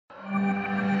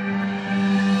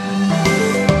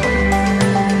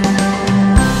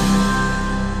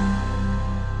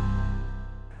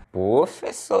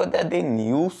professor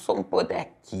Denilson por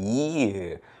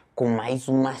aqui, com mais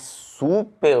uma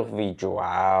super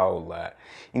videoaula.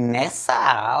 E nessa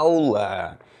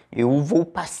aula eu vou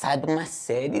passar uma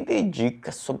série de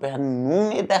dicas sobre a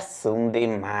numeração de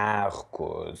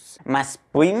marcos. Mas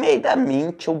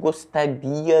primeiramente eu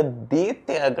gostaria de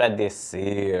te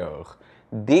agradecer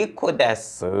de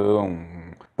coração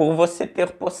por você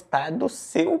ter postado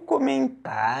seu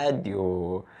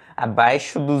comentário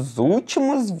abaixo dos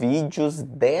últimos vídeos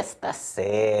desta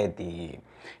série.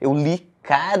 Eu li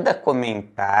cada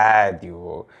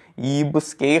comentário e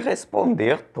busquei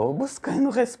responder, estou buscando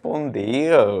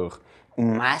responder o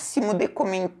máximo de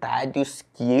comentários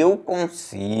que eu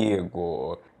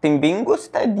consigo. Também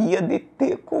gostaria de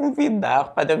te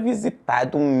convidar para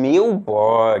visitar o meu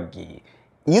blog.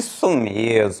 Isso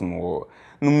mesmo!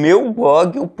 No meu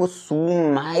blog eu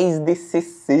possuo mais de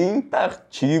 60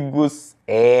 artigos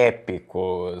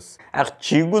épicos.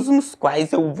 Artigos nos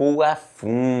quais eu vou a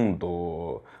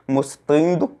fundo,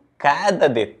 mostrando cada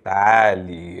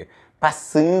detalhe,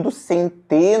 passando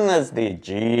centenas de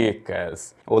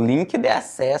dicas. O link de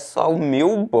acesso ao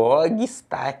meu blog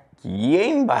está aqui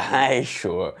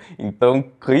embaixo. Então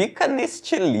clica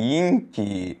neste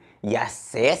link e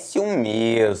acesse o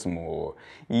mesmo.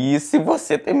 E se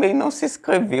você também não se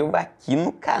inscreveu aqui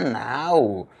no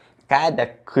canal, cara,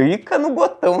 clica no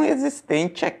botão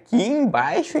existente aqui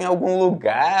embaixo em algum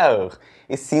lugar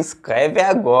e se inscreve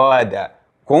agora.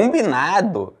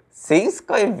 Combinado? Se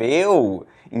inscreveu?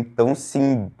 Então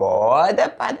simbora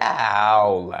para a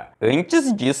aula.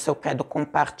 Antes disso eu quero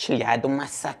compartilhar uma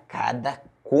sacada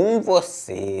com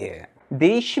você.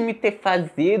 Deixe-me te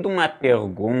fazer uma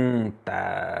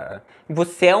pergunta.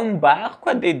 Você é um barco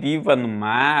à deriva no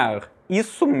mar?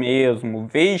 Isso mesmo,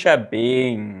 veja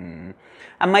bem.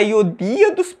 A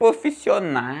maioria dos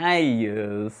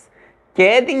profissionais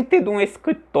querem ter um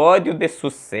escritório de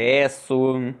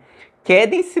sucesso,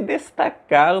 querem se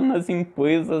destacar nas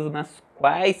empresas nas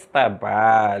quais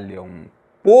trabalham.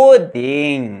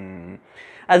 Porém,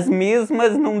 as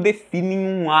mesmas não definem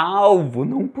um alvo,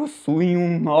 não possuem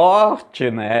um norte,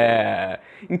 né?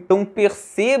 Então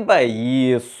perceba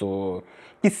isso,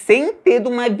 que sem ter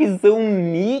uma visão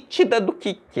nítida do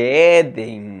que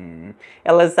querem,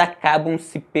 elas acabam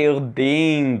se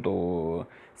perdendo,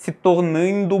 se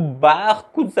tornando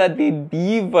barcos à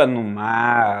deriva no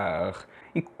mar.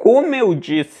 E como eu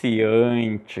disse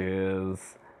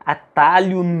antes,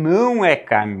 atalho não é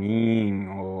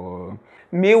caminho.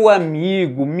 Meu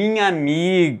amigo, minha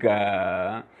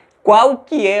amiga, qual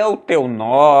que é o teu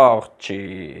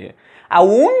norte?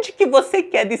 Aonde que você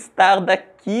quer estar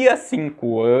daqui a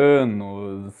 5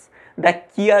 anos?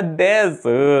 Daqui a 10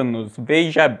 anos?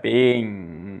 Veja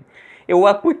bem, eu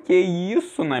apliquei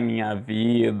isso na minha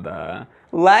vida.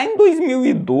 Lá em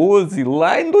 2012,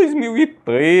 lá em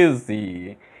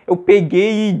 2013, eu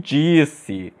peguei e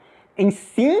disse: em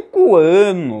 5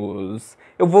 anos,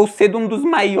 eu vou ser um dos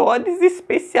maiores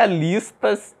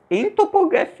especialistas em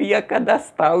topografia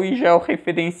cadastral e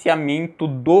georreferenciamento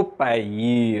do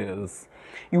país.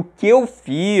 E o que eu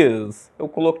fiz? Eu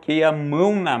coloquei a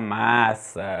mão na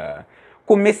massa.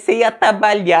 Comecei a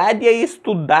trabalhar e a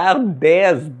estudar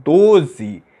 10,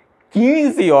 12,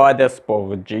 15 horas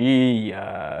por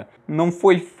dia. Não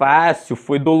foi fácil,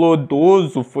 foi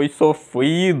doloroso, foi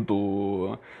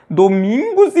sofrido.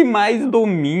 Domingos e mais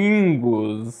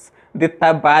domingos de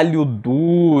trabalho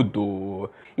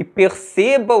duro. E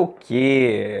perceba o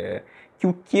quê? Que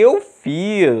o que eu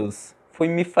fiz foi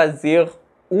me fazer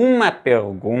uma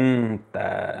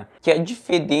pergunta, que a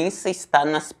diferença está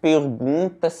nas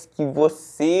perguntas que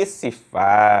você se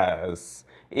faz.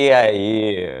 E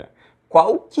aí,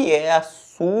 qual que é a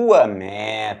sua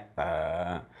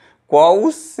meta? Qual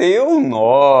o seu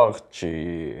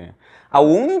norte?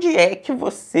 Aonde é que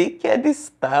você quer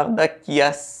estar daqui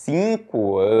a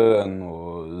 5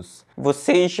 anos?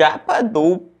 Você já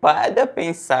parou para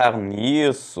pensar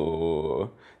nisso?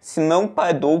 Se não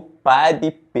parou, pare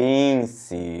e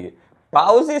pense.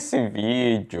 Pause esse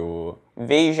vídeo.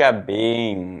 Veja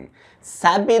bem.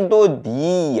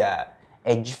 Sabedoria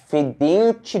é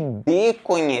diferente de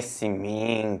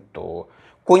conhecimento.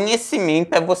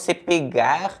 Conhecimento é você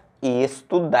pegar e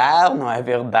estudar, não é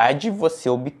verdade? Você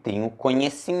obtém o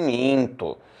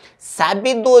conhecimento.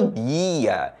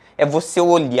 Sabedoria é você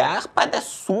olhar para a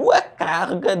sua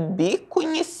carga de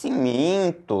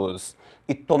conhecimentos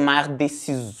e tomar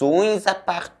decisões a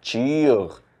partir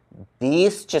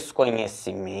destes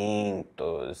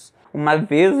conhecimentos. Uma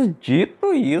vez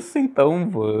dito isso, então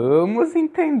vamos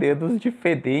entender os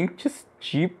diferentes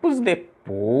tipos de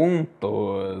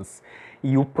pontos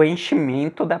e o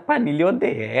preenchimento da planilha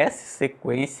ODS,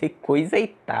 sequência e coisa e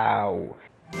tal.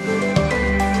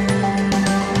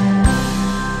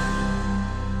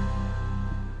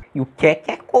 E o que é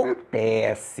que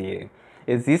acontece?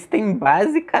 Existem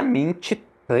basicamente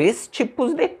 3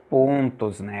 tipos de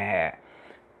pontos, né?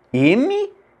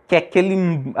 M, que é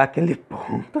aquele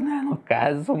ponto, né? No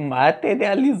caso,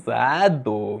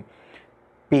 materializado.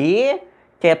 P,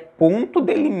 que é ponto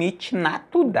de limite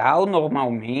natural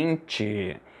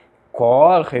normalmente.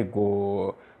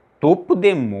 Córrego, topo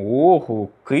de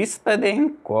morro, crista de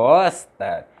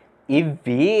encosta. E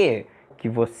V, que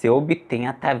você obtém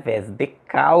através de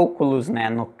cálculos, né,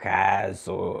 no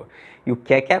caso. E o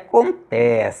que é que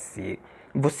acontece?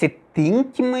 Você tem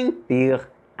que manter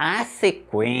a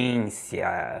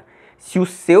sequência. Se o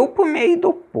seu por meio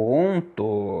do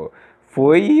ponto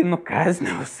foi, no caso,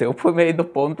 né, o seu por meio do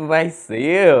ponto vai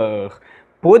ser,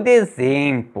 por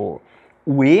exemplo,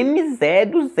 o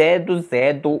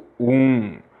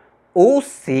M0001. Ou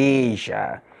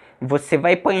seja, você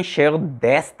vai preencher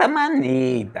desta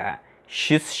maneira,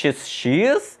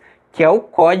 XXX, que é o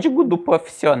código do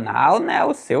profissional, né?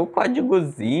 O seu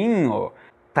códigozinho,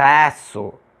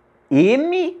 traço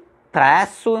M,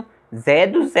 traço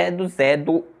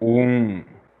 0001.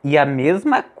 E a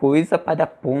mesma coisa para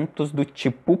pontos do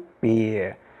tipo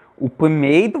P. O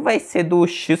primeiro vai ser do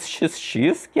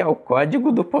XXX, que é o código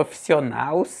do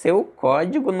profissional, o seu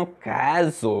código no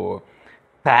caso,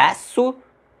 traço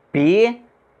P,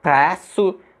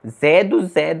 traço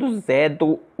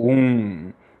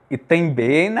 0001. E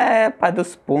também, né, para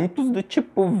os pontos do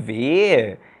tipo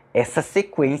V, essa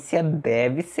sequência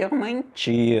deve ser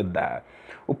mantida.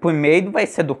 O primeiro vai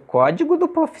ser do código do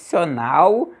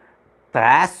profissional,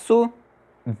 traço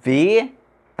V,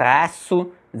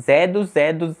 traço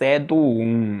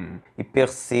 0001. E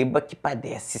perceba que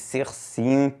parece ser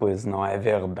simples, não é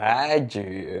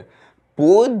verdade?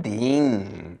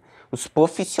 Porém, os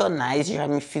profissionais já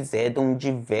me fizeram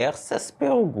diversas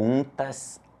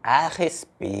perguntas a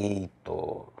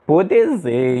respeito. Por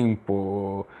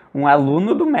exemplo, um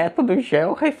aluno do método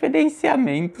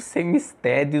Georreferenciamento sem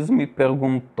mistérios me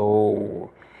perguntou: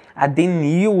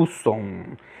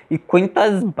 Adenilson, e quanto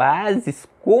às bases,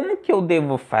 como que eu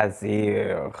devo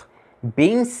fazer?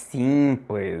 Bem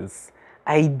simples.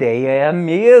 A ideia é a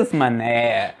mesma,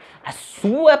 né? A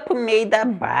sua primeira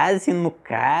base, no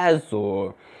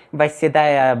caso, vai ser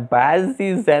da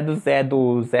base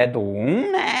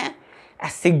 0001, né? A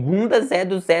segunda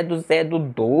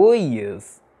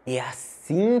 0002 e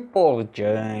assim por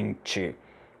diante.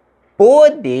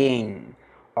 Porém,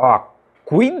 ó,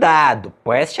 cuidado,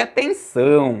 preste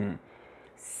atenção.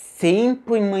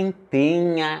 Sempre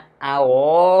mantenha a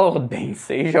ordem,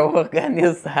 seja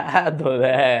organizado,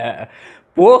 né?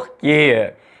 Por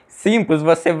quê? Simples,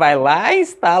 você vai lá e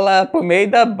instala por meio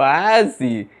da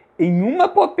base em uma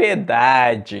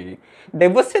propriedade. Daí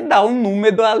você dá um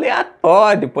número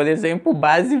aleatório, por exemplo,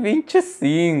 base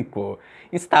 25.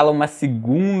 Instala uma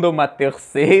segunda, uma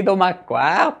terceira, uma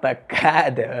quarta,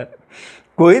 cara.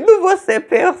 Quando você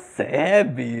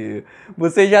percebe,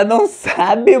 você já não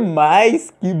sabe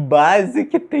mais que base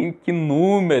que tem que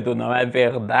número, não é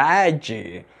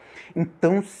verdade?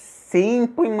 Então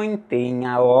sempre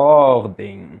mantenha a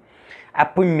ordem. A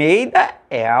primeira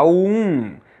é a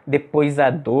 1, depois a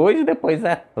 2, depois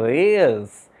a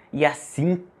 3 e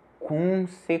assim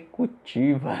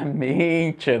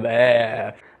consecutivamente,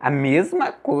 né? A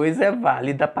mesma coisa é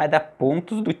válida para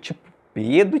pontos do tipo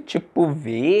P, do tipo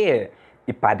V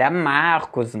e para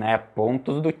marcos, né?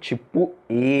 Pontos do tipo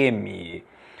M.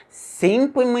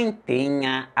 Sempre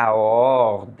mantenha a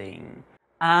ordem.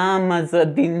 Ah, mas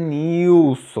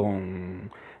Adenilson,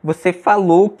 você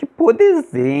falou que, por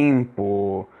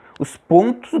exemplo, os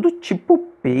pontos do tipo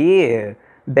P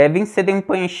devem ser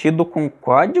preenchidos com o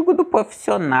código do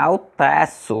profissional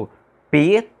traço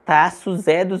P traço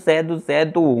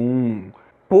 0001.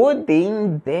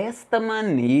 Porém, desta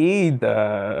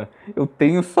maneira, eu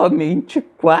tenho somente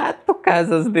 4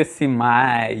 casas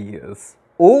decimais.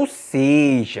 Ou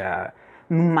seja,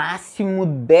 no máximo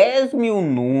 10.000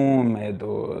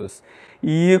 números.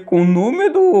 E com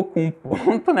número, com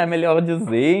ponto, né, melhor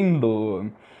dizendo,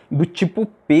 do tipo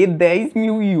P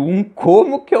 10.001,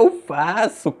 como que eu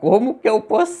faço? Como que eu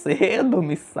procedo?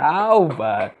 Me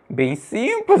salva. Bem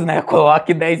simples, né?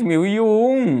 Coloque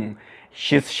 10.001.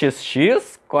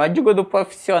 XXX, código do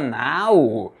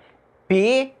profissional.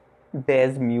 P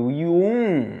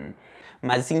 10.001.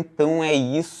 Mas então é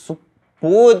isso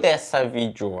por essa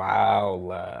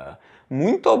videoaula.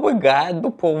 Muito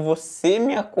obrigado por você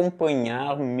me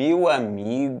acompanhar, meu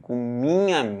amigo,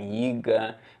 minha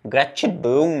amiga.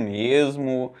 Gratidão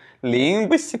mesmo.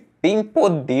 Lembre-se, tem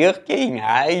poder quem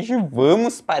age.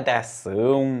 Vamos para a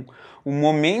ação. O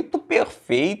momento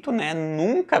perfeito, né,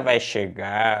 nunca vai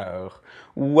chegar.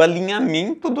 O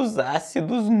alinhamento dos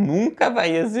ácidos nunca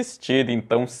vai existir.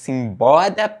 Então,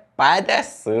 simbora para a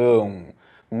ação.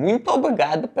 Muito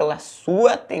obrigado pela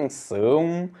sua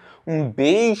atenção. Um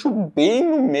beijo bem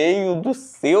no meio do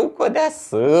seu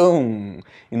coração.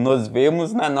 E nos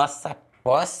vemos na nossa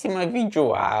próxima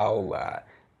videoaula.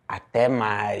 Até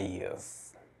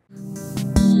mais!